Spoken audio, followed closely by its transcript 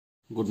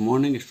Good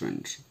morning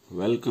students,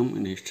 welcome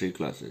in history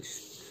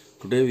classes.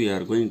 Today we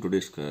are going to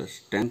discuss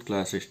 10th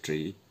class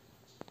history.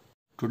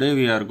 Today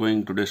we are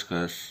going to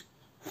discuss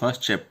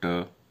first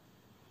chapter,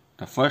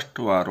 the First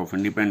War of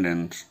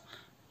Independence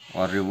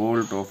or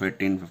Revolt of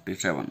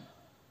 1857.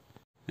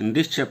 In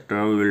this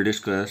chapter we will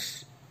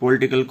discuss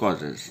political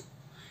causes,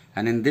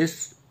 and in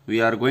this we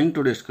are going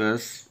to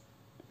discuss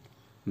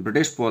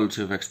British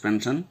policy of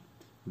expansion,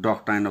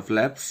 doctrine of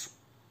lapse,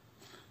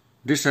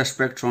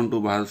 disrespect shown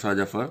to Bahadur Shah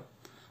Zafar,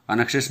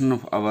 annexation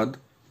of Awadh,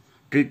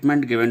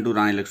 treatment given to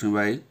Rani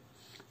Lakshmibai,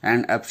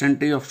 and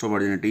absentee of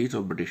sovereignties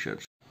of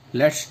Britishers.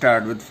 Let's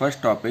start with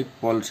first topic,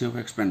 policy of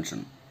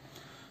expansion.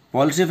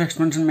 Policy of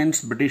expansion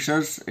means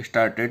Britishers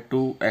started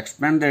to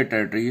expand their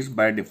territories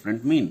by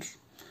different means.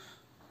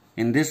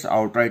 In this,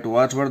 outright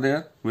wars were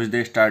there, which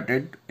they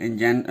started in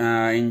June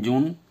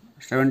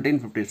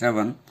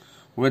 1757.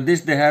 With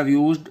this, they have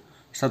used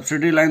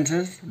subsidy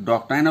alliances,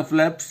 doctrine of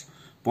lapse,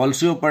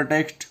 policy of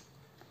pretext,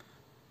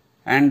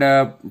 and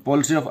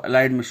policy of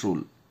allied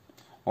misrule.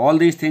 All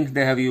these things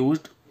they have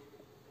used.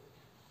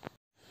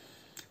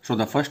 So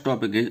the first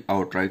topic is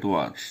outright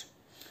wars.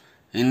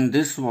 In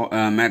this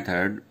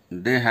method,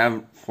 they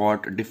have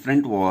fought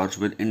different wars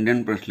with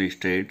Indian princely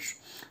states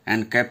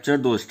and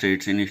captured those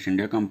states in East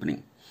India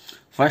Company.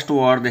 First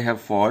war they have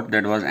fought,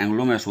 that was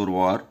Anglo-Mysore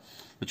War,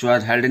 which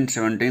was held in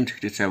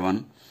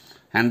 1767,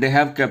 and they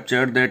have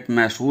captured that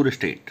Mysore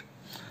state.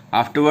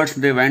 Afterwards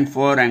they went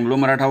for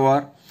Anglo-Maratha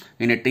War.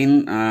 In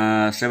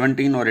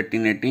 1817 or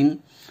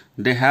 1818,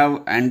 they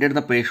have ended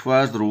the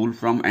Peshwa's rule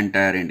from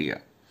entire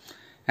India.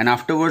 And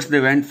afterwards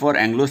they went for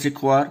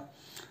Anglo-Sikh War,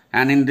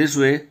 and in this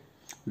way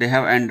they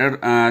have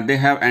ended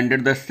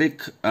the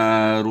Sikh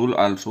rule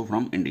also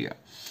from India.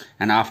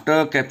 And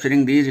after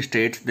capturing these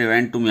states, they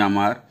went to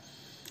Myanmar,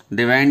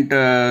 they went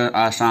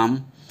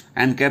Assam,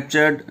 and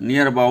captured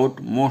near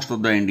about most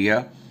of the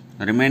India,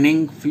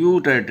 remaining few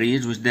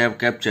territories which they have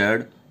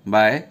captured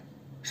by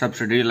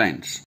subsidiary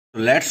lines.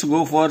 Let's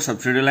go for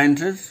subsidy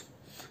alliances.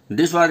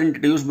 This was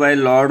introduced by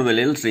Lord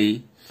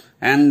Wellesley,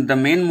 and the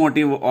main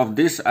motive of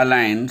this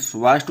alliance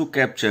was to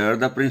capture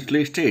the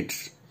princely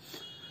states.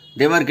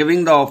 They were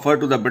giving the offer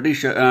to the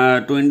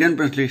to Indian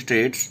princely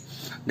states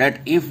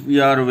that if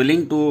you are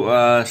willing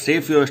to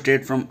save your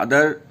state from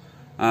other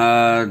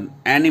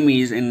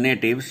enemies in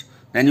natives,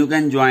 then you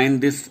can join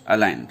this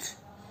alliance.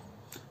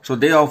 So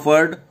they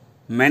offered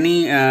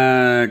many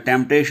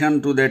temptation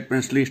to that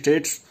princely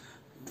states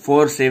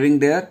for saving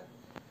their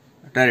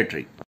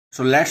territory.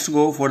 So let's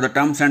go for the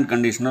terms and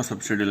conditions of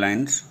subsidy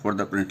lines for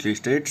the princely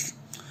states.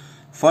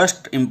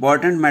 First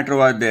important matter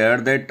was there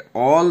that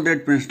all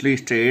that princely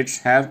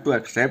states have to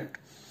accept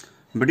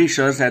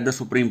Britishers as the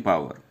supreme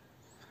power,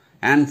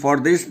 and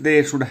for this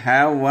they should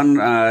have one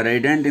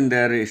resident in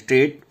their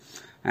state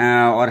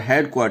or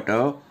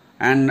headquarter,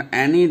 and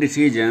any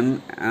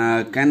decision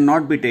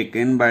cannot be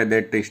taken by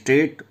that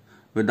state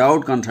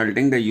without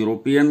consulting the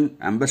European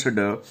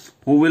ambassador,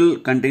 who will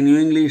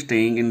continually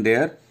staying in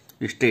their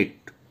state.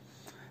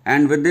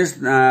 And with this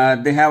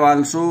they have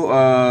also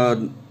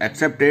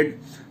accepted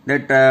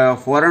that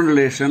foreign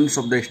relations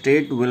of the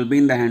state will be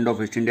in the hand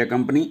of East India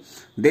Company.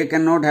 They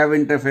cannot have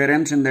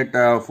interference in that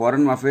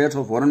foreign affairs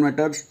or foreign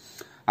matters,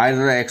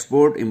 either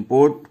export,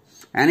 import,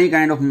 any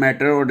kind of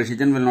matter or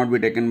decision will not be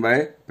taken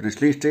by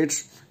princely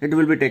states. It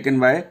will be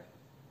taken by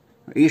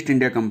East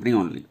India Company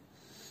only.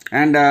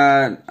 And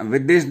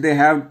with this they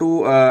have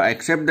to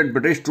accept that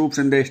British troops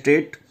in the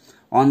state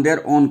on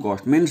their own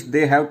cost, means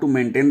they have to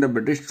maintain the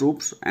British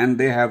troops and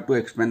they have to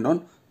expend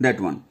on that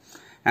one.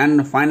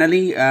 And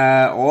finally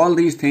all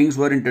these things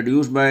were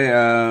introduced by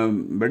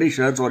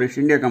Britishers or East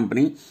India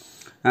Company.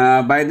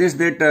 By this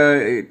that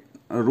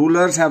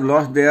rulers have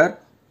lost their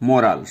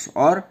morals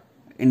or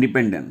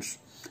independence,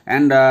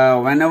 and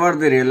whenever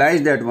they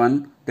realized that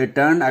one, they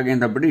turned against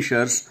the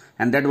Britishers,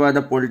 and that was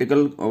the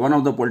one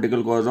of the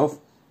political cause of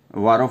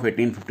War of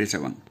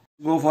 1857.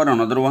 Go for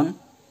another one,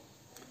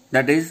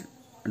 that is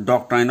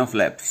doctrine of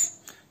lapse.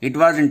 It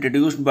was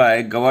introduced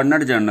by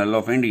Governor General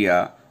of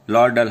India,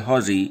 Lord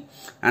Dalhousie,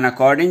 and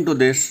according to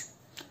this,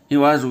 he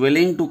was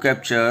willing to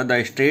capture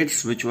the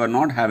states which were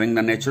not having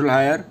the natural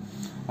heir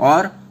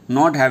or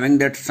not having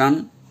that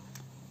son,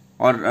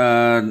 or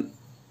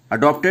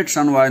adopted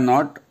son was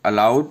not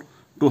allowed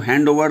to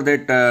hand over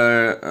that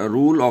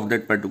rule of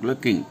that particular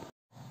king.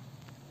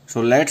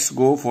 So let's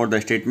go for the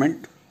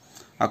statement.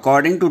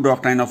 According to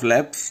doctrine of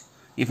lapse,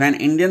 if an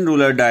Indian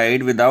ruler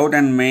died without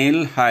a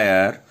male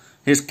heir,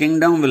 his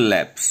kingdom will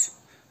lapse.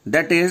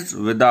 That is,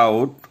 it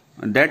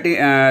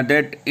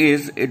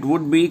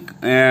would be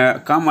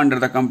come under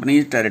the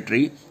company's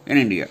territory in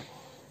India.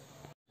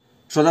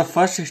 So the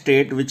first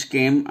state which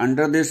came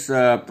under this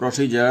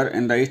procedure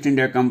in the East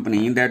India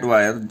Company, that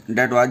was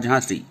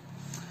Jhansi,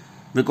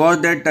 because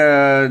that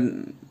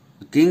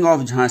king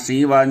of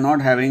Jhansi was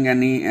not having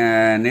any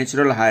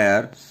natural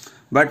heir,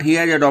 but he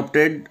has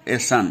adopted a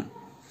son.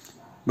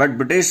 But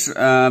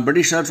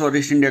Britishers or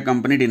East India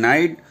Company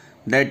denied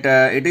that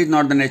it is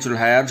not the natural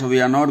heir, so we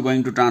are not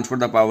going to transfer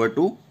the power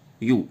to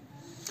you.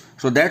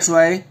 So that's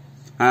why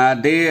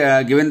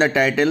they given the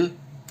title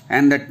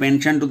and that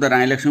pension to the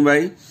Rani Lakshmi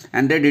Bai,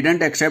 and they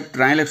didn't accept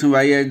Rani Lakshmi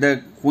Bai as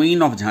the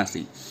Queen of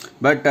Jhansi.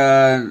 But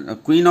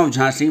Queen of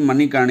Jhansi,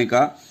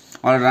 Manikarnika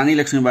or Rani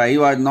Lakshmi Bai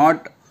was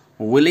not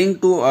willing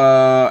to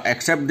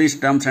accept these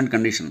terms and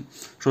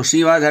conditions. So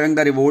she was having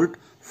the revolt.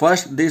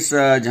 First, this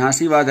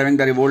Jhansi was having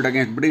the revolt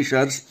against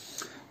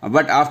Britishers,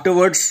 but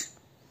afterwards,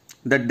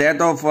 the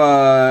death of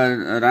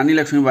Rani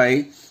Lakshmi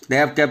Bai, they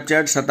have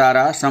captured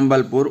Satara,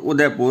 Sambalpur,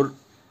 Udaipur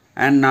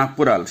and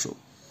Nagpur also.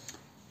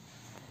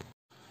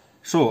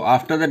 So,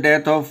 after the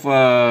death of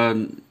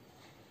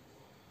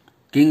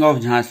King of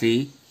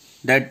Jhansi,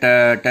 that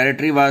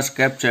territory was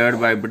captured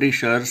by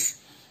Britishers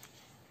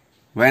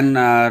when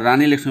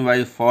Rani Lakshmi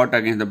Bai fought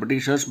against the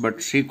Britishers,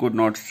 but she could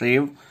not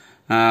save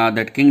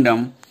that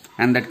kingdom,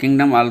 and that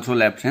kingdom also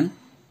lapsed in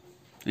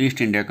East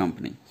India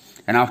Company.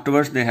 And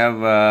afterwards they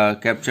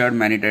have captured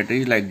many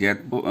territories like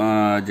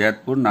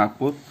Jaipur,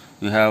 Nagpur.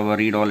 You have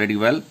read already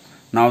well.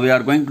 Now we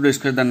are going to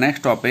discuss the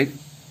next topic,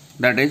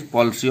 that is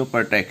policy of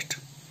pretext.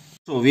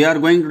 So we are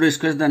going to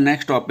discuss the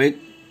next topic,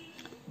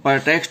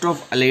 pretext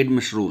of Allied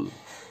misrule.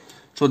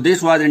 So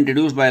this was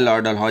introduced by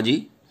Lord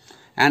Dalhousie,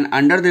 and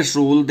under this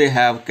rule they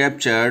have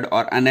captured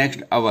or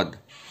annexed Awadh.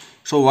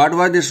 So what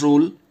was this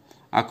rule?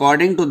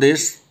 According to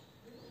this,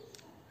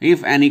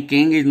 if any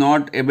king is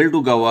not able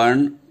to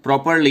govern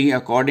properly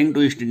according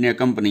to East India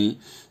Company,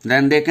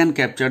 then they can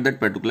capture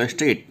that particular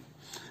state.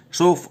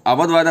 So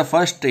Awadh was the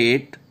first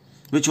state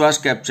which was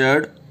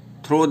captured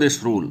through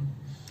this rule.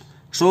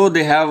 So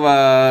they have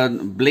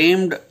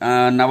blamed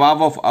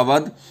Nawab of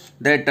Awadh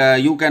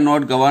that you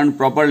cannot govern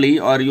properly,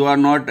 or you are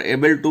not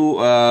able to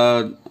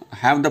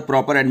have the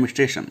proper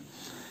administration.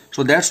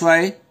 So that's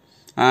why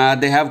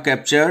they have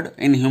captured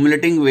in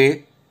humiliating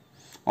way,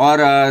 or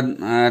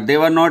they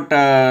were not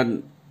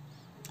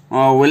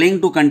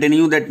willing to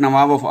continue that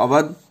Nawab of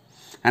Awadh,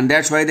 and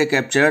that's why they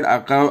captured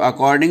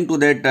according to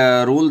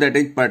that rule, that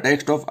is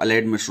pretext of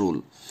Allied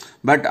misrule.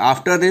 But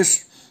after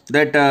this,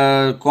 that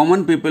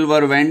common people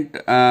went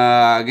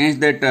against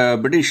that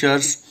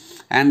Britishers,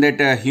 and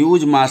that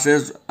huge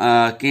masses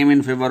came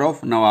in favor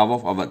of Nawab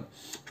of Awadh.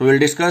 So we'll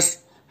discuss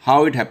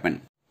how it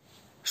happened.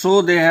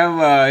 So they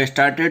have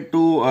started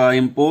to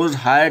impose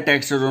higher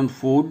taxes on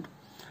food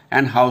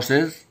and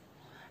houses,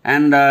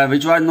 and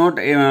which was not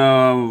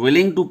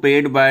willing to pay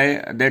it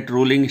by that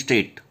ruling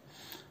state.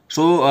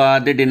 So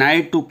they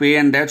denied to pay,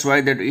 and that's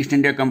why that East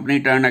India Company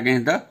turned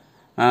against the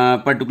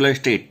particular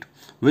state,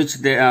 which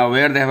they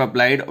where they have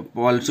applied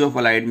policy of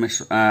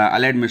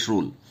Allied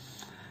misrule.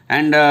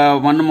 And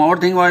one more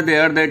thing was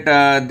there,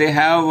 that they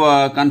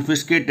have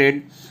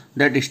confiscated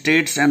that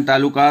states and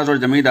talukas or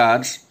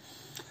jamidars,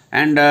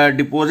 and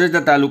deposed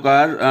the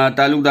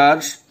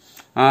talukdars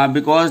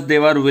because they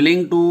were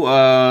willing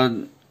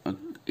to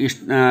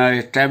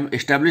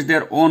establish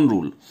their own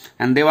rule,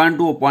 and they want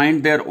to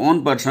appoint their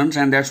own persons,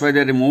 and that's why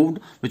they removed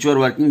which were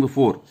working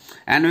before.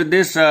 And with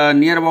this,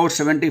 near about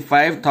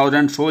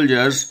 75,000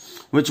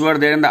 soldiers which were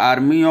there in the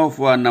army of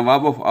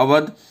Nawab of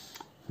Awadh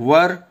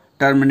were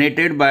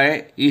terminated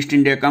by East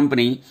India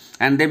Company,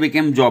 and they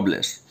became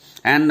jobless.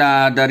 And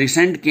the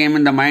resent came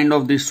in the mind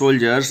of these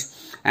soldiers,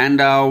 and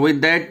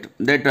with that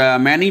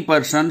many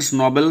persons,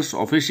 nobles,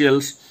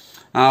 officials,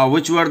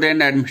 which were then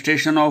the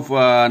administration of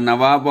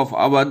Nawab of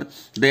Awadh,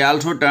 they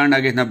also turned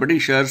against the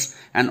Britishers,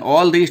 and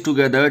all these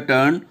together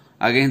turned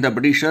against the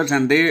Britishers,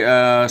 and they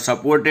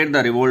supported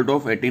the revolt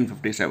of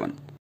 1857.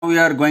 Now we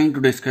are going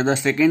to discuss the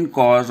second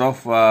cause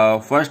of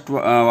first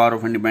war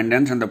of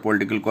independence and the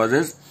political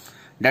causes,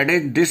 that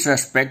is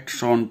disrespect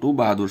shown to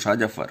Bahadur Shah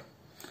Jafar.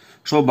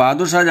 So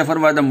Bahadur Shah Jafar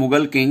was the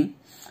Mughal king,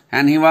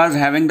 and he was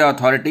having the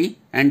authority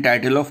and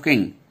title of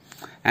king,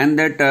 and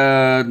that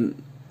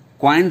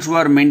coins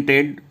were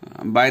minted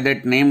by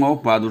that name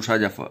of Bahadur Shah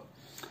Jafar.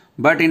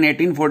 But in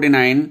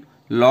 1849,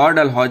 Lord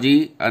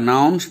Dalhousie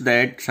announced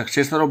that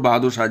successor of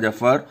Bahadur Shah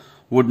Jafar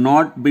would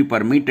not be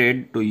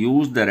permitted to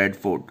use the Red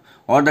Fort,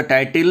 or the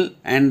title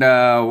and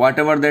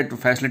whatever that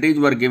facilities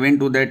were given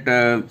to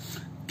that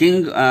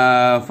king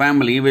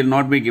family will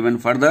not be given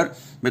further,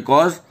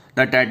 because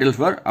the titles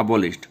were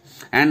abolished.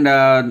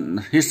 And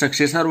his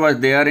successor was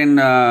there in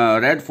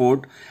Red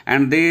Fort,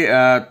 and they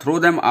threw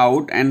them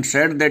out and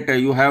said that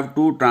you have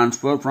to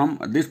transfer from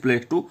this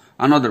place to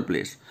another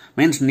place.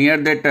 Means near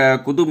that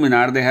Qutub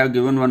Minar they have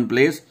given one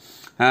place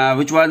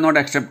which was not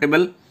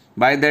acceptable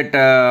by that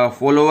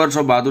followers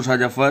of Bahadur Shah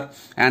Jafar,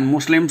 and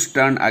Muslims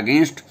turned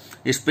against,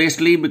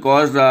 especially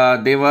because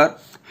they were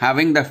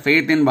having the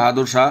faith in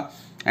Bahadur Shah,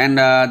 and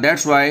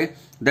that's why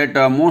that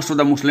most of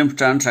the Muslims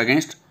turned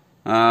against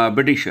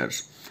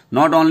Britishers.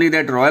 Not only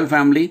that royal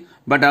family,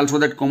 but also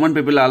that common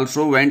people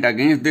also went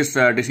against this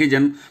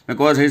decision,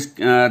 because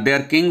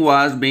their king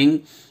was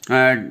being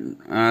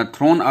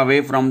thrown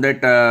away from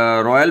that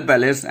royal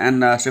palace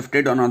and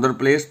shifted on another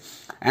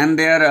place, and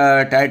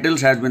their titles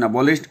has been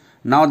abolished.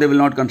 Now they will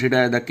not consider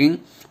as the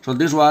king. So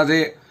this was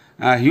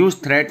a huge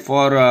threat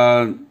for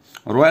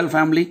royal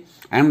family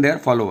and their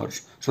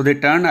followers. So they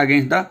turned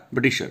against the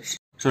Britishers.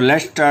 So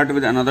let's start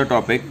with another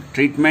topic,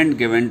 treatment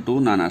given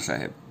to Nana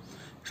Sahib.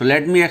 So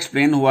let me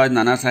explain who was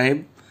Nana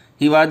Sahib.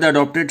 He was the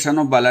adopted son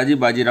of Balaji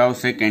Bajirao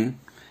II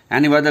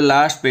and he was the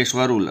last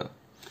Peshwa ruler.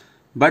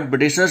 But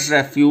Britishers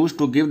refused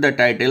to give the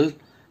title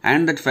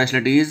and the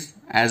facilities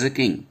as a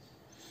king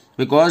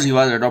because he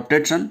was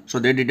adopted son. So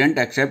they didn't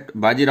accept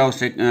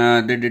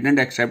they didn't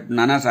accept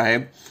Nana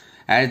Sahib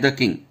as the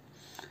king,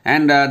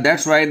 and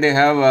that's why they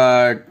have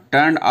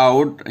turned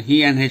out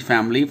he and his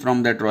family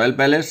from that royal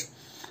palace.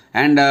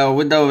 And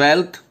with the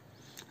wealth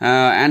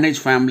and his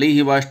family,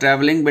 he was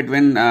traveling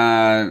between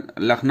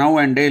Lucknow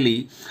and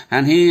Delhi,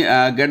 and he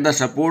get the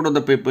support of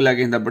the people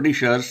against the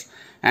Britishers,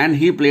 and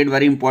he played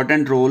very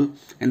important role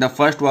in the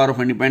first war of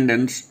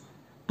independence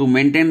to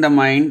maintain the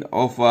mind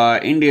of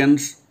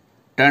Indians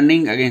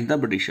turning against the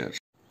Britishers.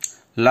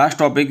 Last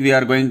topic we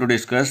are going to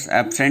discuss: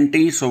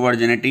 absentee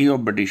sovereignty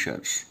of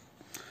Britishers.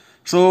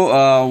 So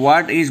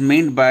what is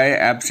meant by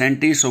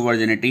absentee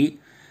sovereignty?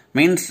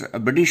 Means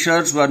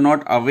Britishers were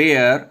not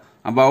aware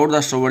about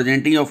the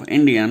sovereignty of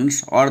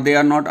Indians, or they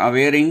are not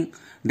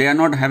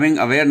having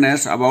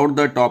awareness about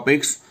the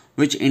topics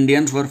which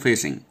Indians were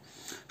facing.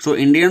 So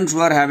Indians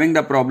were having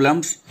the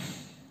problems,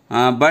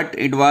 but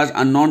it was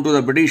unknown to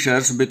the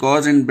Britishers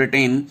because in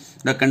Britain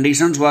the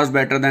conditions was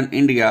better than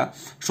India.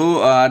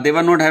 So they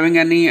were not having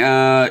any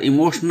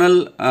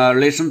emotional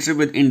relationship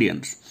with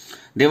Indians.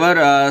 They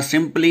were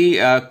simply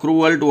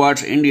cruel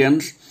towards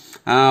Indians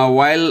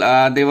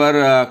while they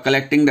were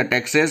collecting the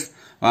taxes,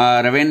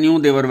 revenue.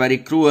 They were very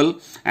cruel,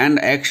 and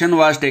action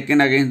was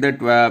taken against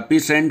the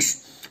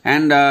peasants,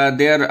 and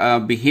their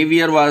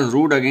behavior was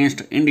rude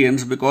against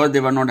Indians because they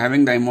were not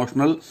having the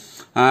emotional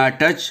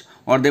touch,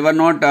 or they were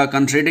not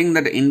considering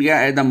that India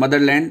as the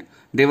motherland.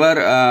 They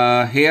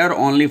were here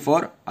only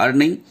for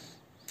earning,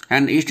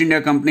 and East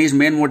India Company's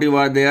main motive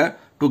was there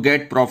to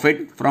get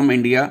profit from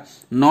India,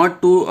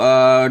 not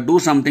to do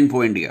something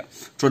for India.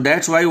 So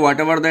that's why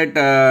whatever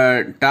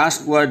that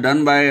task was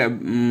done by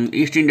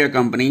East India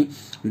Company,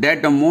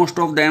 that most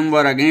of them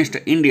were against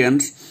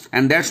Indians,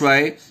 and that's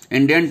why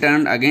Indian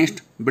turned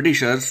against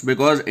Britishers,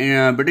 because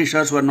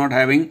Britishers were not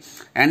having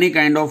any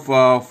kind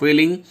of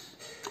feeling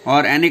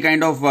or any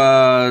kind of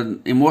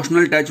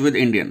emotional touch with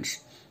Indians.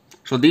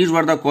 So these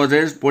were the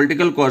causes,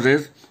 political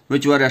causes,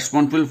 which were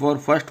responsible for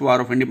first war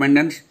of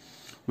independence.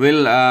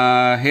 We'll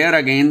hear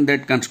again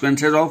that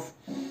consequences of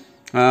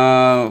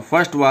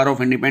first war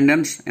of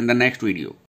independence in the next video.